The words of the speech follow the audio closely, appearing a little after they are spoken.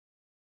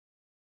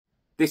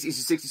This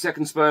is the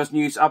 60-second Spurs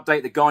news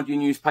update. The Guardian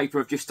newspaper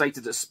have just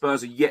stated that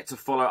Spurs are yet to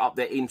follow up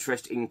their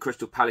interest in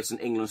Crystal Palace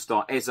and England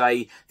star Eze.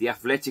 The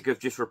Athletic have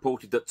just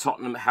reported that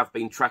Tottenham have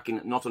been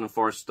tracking Nottingham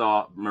Forest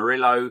star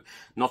Murillo.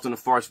 Nottingham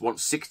Forest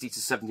wants £60 to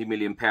 £70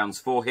 million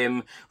for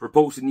him.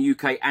 Reports in the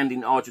UK and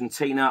in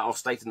Argentina are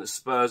stating that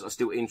Spurs are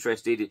still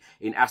interested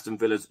in Aston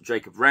Villa's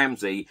Jacob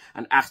Ramsey,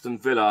 and Aston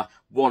Villa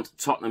want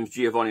Tottenham's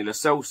Giovanni Lo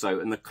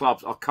Celso, and the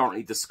clubs are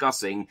currently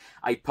discussing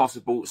a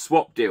possible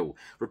swap deal.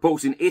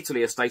 Reports in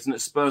Italy are stating that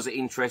Spurs are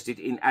interested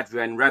in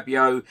Adrien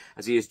Rabiot,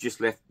 as he has just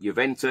left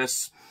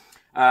Juventus.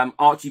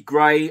 Archie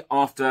Gray,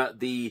 after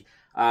the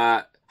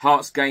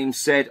Hearts game,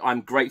 said,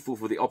 "I'm grateful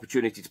for the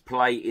opportunity to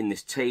play in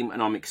this team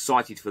and I'm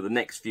excited for the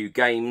next few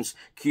games.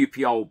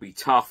 QPR will be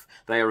tough.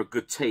 They are a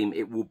good team.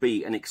 It will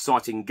be an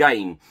exciting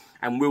game."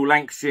 And Will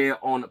Lancashire,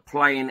 on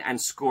playing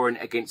and scoring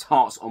against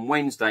Hearts on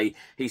Wednesday,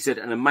 he said,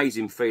 "An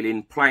amazing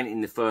feeling. Playing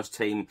in the first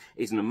team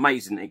is an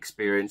amazing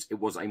experience. It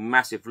was a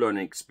massive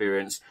learning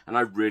experience and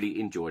I really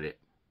enjoyed it."